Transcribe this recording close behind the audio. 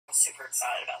super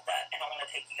excited about that, and I want to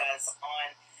take you guys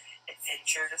on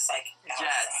adventures, like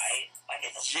outside, like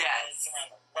in the woods,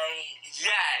 around the lake.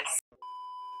 Yes.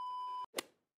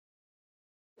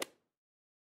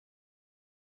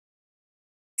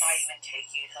 I might even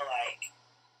take you to like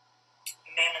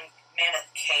Mammoth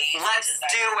Cave. Let's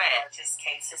do it. The largest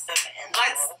cave system in the world.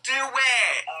 Let's do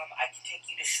it. I can take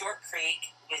you to Short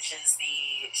Creek, which is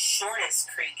the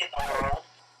shortest creek in the world.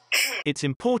 It's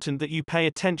important that you pay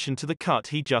attention to the cut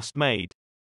he just made.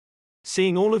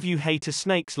 Seeing all of you hater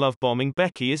snakes love bombing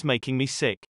Becky is making me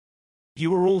sick.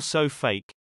 You are all so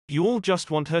fake. You all just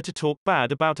want her to talk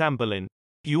bad about Amberlynn.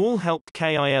 You all helped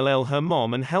kill her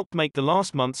mom and helped make the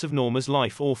last months of Norma's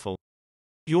life awful.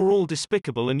 You're all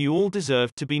despicable and you all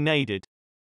deserve to be naded.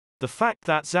 The fact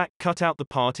that Zach cut out the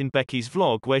part in Becky's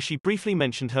vlog where she briefly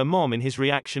mentioned her mom in his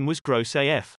reaction was gross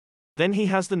AF. Then he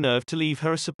has the nerve to leave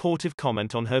her a supportive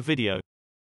comment on her video.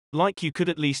 Like you could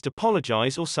at least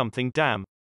apologize or something, damn.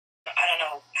 I don't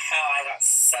know how I got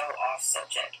so off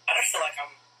subject. I just feel like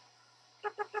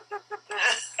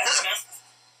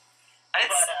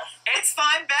it's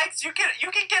fine, Bex. You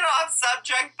can get off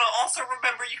subject, but also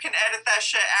remember you can edit that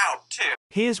shit out too.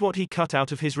 Here's what he cut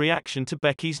out of his reaction to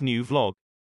Becky's new vlog.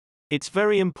 It's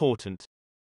very important.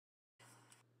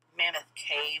 Mammoth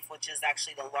Cave, which is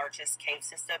actually the largest cave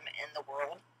system in the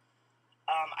world.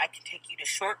 I can take you to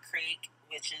Short Creek,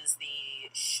 which is the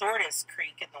shortest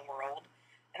creek in the world.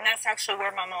 And that's actually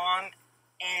where my mom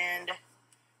and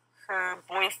her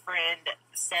boyfriend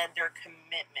said their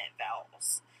commitment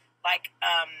vows. Like,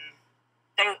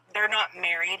 they're not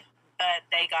married, but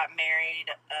they got married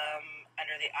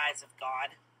under the eyes of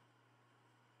God.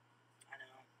 I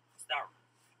know.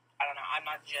 I don't know. I'm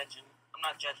not judging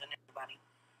anybody.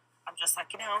 I'm just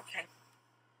like, okay.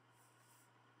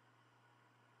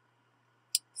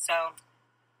 So,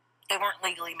 they weren't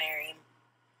legally married.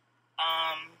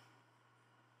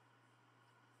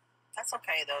 That's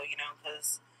okay, though,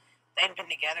 because they'd been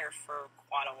together for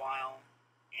quite a while,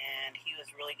 and he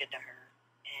was really good to her,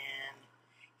 and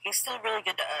he's still really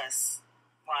good to us.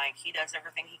 Like, he does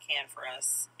everything he can for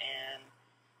us, and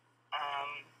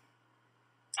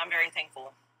I'm very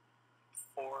thankful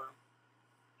for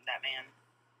that man.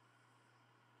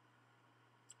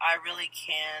 I really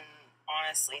can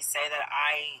honestly say that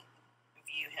I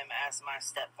view him as my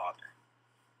stepfather,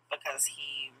 because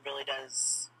he really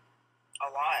does a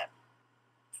lot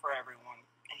for everyone,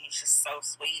 and he's just so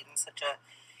sweet and such a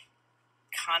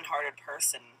kind-hearted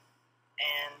person.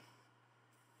 And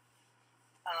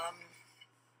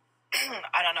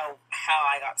I don't know how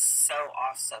I got so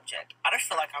off subject. I just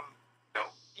feel like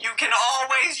You can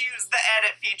always use the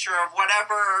edit feature of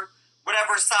whatever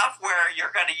software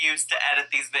you're going to use to edit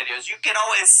these videos. You can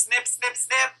always snip,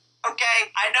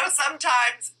 okay? I know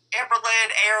sometimes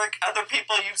Amberlynn, Eric, other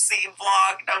people you've seen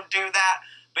vlog don't do that,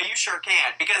 but you sure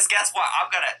can. Because guess what? I'm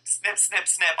going to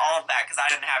snip all of that because I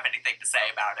didn't have anything to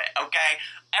say about it, okay?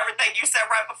 Everything you said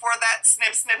right before that,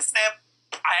 snip.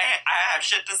 I have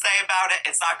shit to say about it.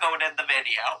 It's not going in the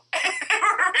video.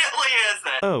 It really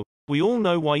isn't. Oh, we all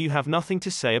know why you have nothing to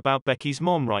say about Becky's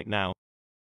mom right now.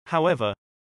 However,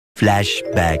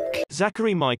 flashback.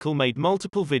 Zachary Michael made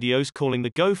multiple videos calling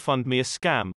the GoFundMe a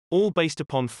scam, all based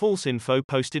upon false info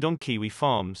posted on Kiwi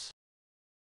Farms.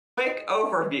 Quick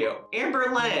overview.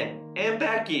 Amberlynn and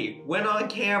Becky went on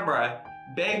camera,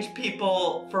 begged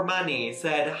people for money,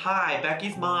 said, "Hi,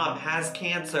 Becky's mom has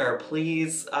cancer.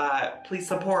 Please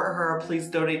support her. Please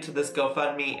donate to this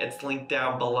GoFundMe. It's linked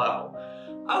down below."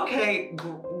 Okay,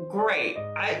 great.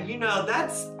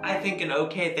 That's, I think, an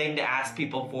okay thing to ask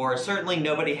people for. Certainly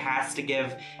nobody has to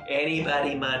give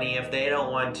anybody money if they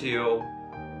don't want to.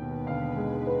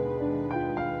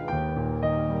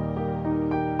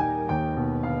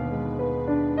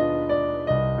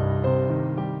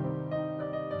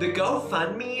 The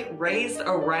GoFundMe raised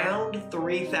around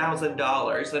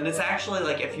 $3,000, and it's actually,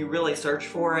 like, if you really search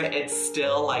for it, it's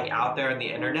still, like, out there on the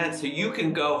internet, so you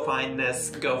can go find this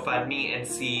GoFundMe and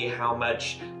see how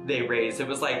much they raised. It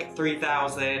was like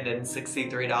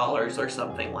 $3,063 or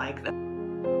something like that.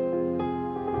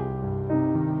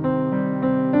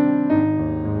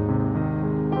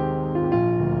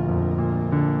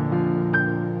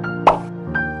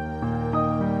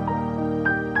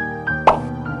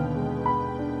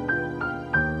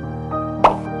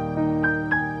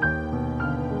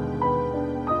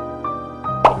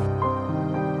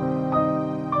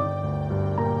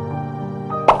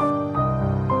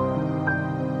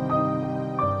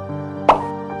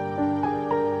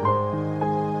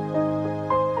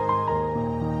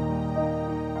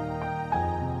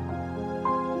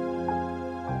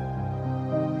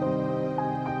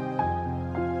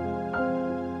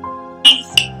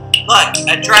 Look,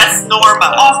 address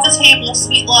Norma. Off the table,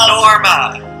 sweet love.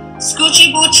 Norma.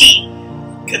 Scoochie boochie.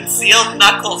 Concealed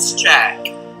knuckles check.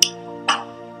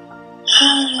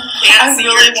 Can't see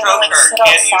really your choker. Like, sit Can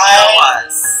you outside, show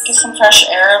us? get some fresh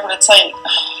air, but it's like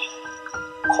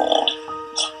cold.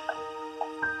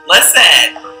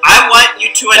 Listen, I want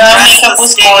you to Her address makeup the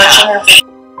was gorgeous in her video.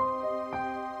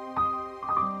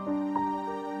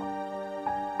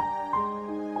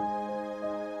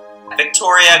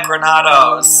 Victoria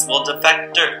Granados. Will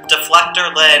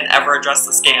Deflector Lynn ever address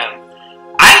the scam?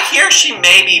 I hear she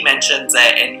maybe mentions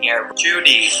it in here.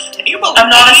 Judy, can you believe I'm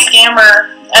not a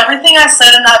scammer. Everything I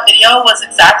said in that video was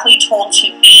exactly told to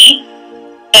me.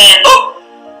 And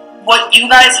what you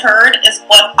guys heard is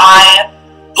what I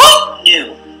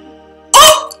knew.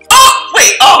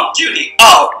 Wait, Judy.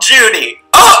 Judy.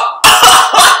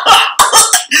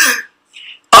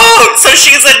 So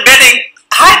she's admitting.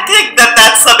 I think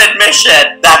that's some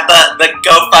admission that the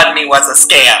GoFundMe was a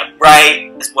scam, right?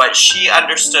 Is what she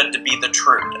understood to be the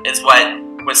truth. Is what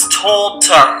was told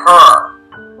to her.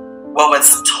 What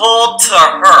was told to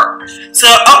her. So,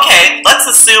 okay, let's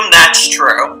assume that's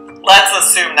true.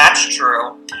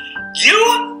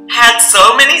 You had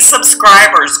so many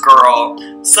subscribers, girl.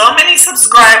 So many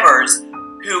subscribers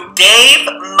who gave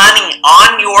money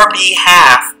on your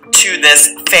behalf to this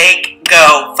fake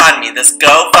GoFundMe, this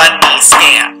GoFundMe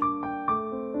scam.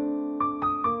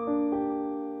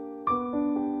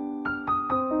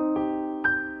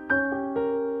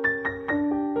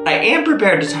 I am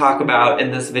prepared to talk about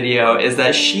in this video is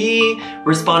that she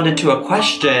responded to a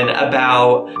question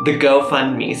about the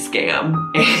GoFundMe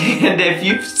scam. And if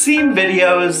you've seen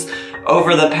videos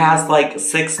over the past like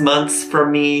 6 months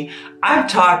from me, I've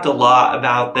talked a lot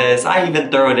about this. I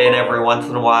even throw it in every once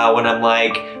in a while when I'm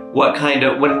like, what kind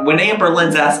of, when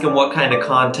Amberlynn's asking what kind of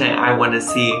content I want to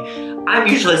see, I'm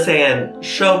usually saying,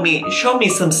 show me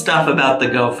some stuff about the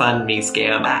GoFundMe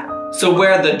scam. So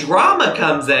where the drama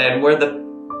comes in, where the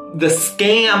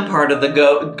scam part of the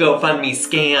GoFundMe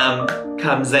scam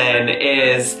comes in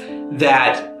is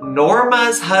that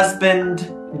Norma's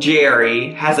husband,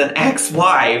 Jerry, has an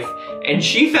ex-wife, and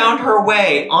she found her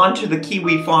way onto the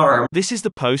Kiwi farm. This is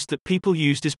the post that people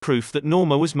used as proof that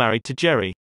Norma was married to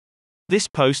Jerry. This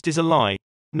post is a lie,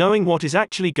 knowing what is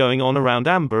actually going on around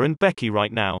Amber and Becky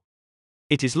right now.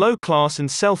 It is low class and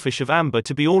selfish of Amber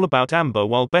to be all about Amber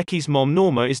while Becky's mom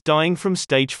Norma is dying from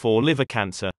stage 4 liver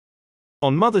cancer.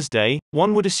 On Mother's Day,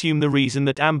 one would assume the reason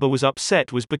that Amber was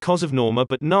upset was because of Norma,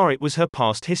 but nah, it was her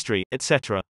past history,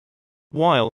 etc.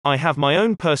 While I have my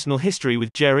own personal history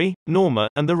with Jerry, Norma,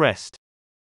 and the rest,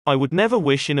 I would never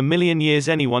wish in a million years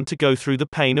anyone to go through the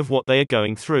pain of what they are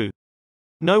going through.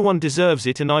 No one deserves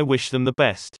it and I wish them the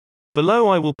best. Below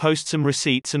I will post some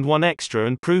receipts and one extra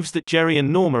and proves that Jerry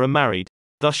and Norma are married,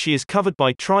 thus she is covered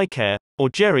by TRICARE, or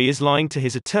Jerry is lying to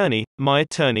his attorney, my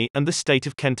attorney, and the state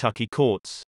of Kentucky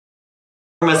courts.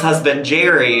 Norma's husband,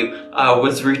 Jerry,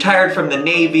 was retired from the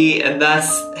Navy, and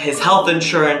thus his health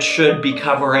insurance should be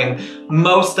covering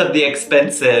most of the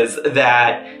expenses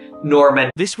that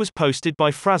Norman... This was posted by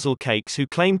Frazzle Cakes, who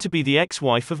claimed to be the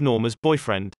ex-wife of Norma's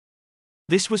boyfriend.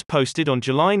 This was posted on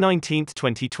July 19,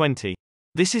 2020.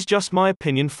 This is just my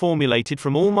opinion formulated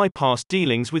from all my past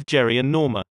dealings with Jerry and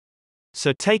Norma.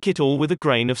 So take it all with a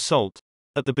grain of salt.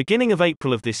 At the beginning of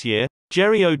April of this year,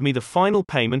 Jerry owed me the final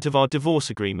payment of our divorce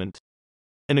agreement.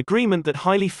 An agreement that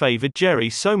highly favored Jerry,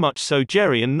 so much so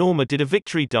Jerry and Norma did a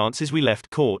victory dance as we left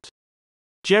court.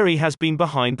 Jerry has been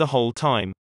behind the whole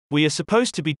time. We are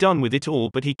supposed to be done with it all,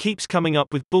 but he keeps coming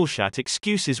up with bullshit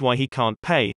excuses why he can't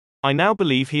pay. I now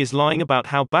believe he is lying about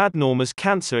how bad Norma's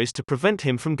cancer is to prevent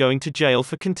him from going to jail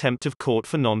for contempt of court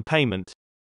for non-payment.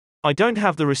 I don't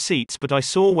have the receipts, but I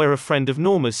saw where a friend of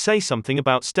Norma's say something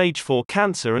about stage 4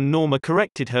 cancer and Norma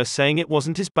corrected her saying it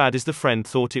wasn't as bad as the friend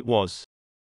thought it was.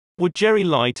 Would Jerry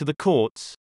lie to the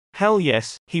courts? Hell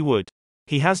yes, he would.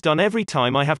 He has done every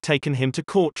time I have taken him to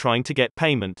court trying to get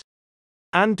payment.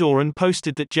 Ann Doran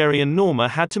posted that Jerry and Norma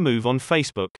had to move on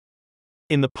Facebook.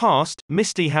 In the past,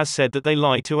 Misty has said that they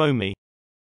lie to owe me.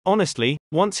 Honestly,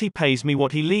 once he pays me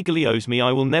what he legally owes me,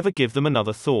 I will never give them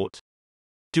another thought.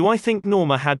 Do I think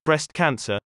Norma had breast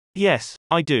cancer? Yes,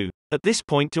 I do. At this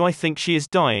point, do I think she is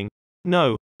dying?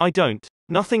 No, I don't.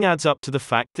 Nothing adds up to the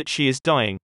fact that she is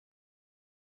dying.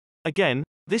 Again,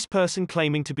 this person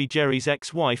claiming to be Jerry's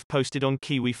ex-wife posted on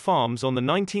Kiwi Farms on the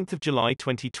 19th of July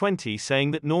 2020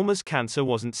 saying that Norma's cancer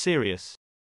wasn't serious.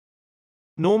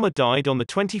 Norma died on the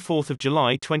 24th of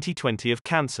July 2020 of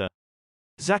cancer.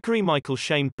 Zachary Michael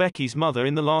shamed Becky's mother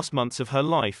in the last months of her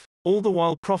life, all the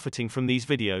while profiting from these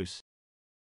videos.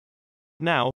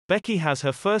 Now, Becky has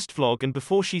her first vlog, and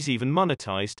before she's even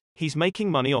monetized, he's making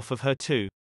money off of her too.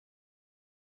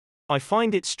 I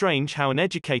find it strange how an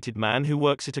educated man who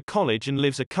works at a college and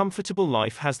lives a comfortable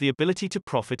life has the ability to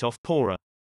profit off poorer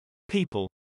people.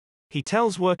 He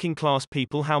tells working-class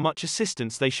people how much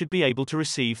assistance they should be able to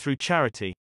receive through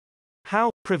charity.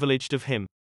 How privileged of him.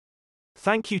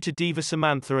 Thank you to Diva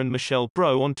Samantha and Michelle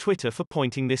Bro on Twitter for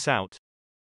pointing this out.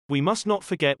 We must not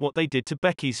forget what they did to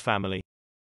Becky's family.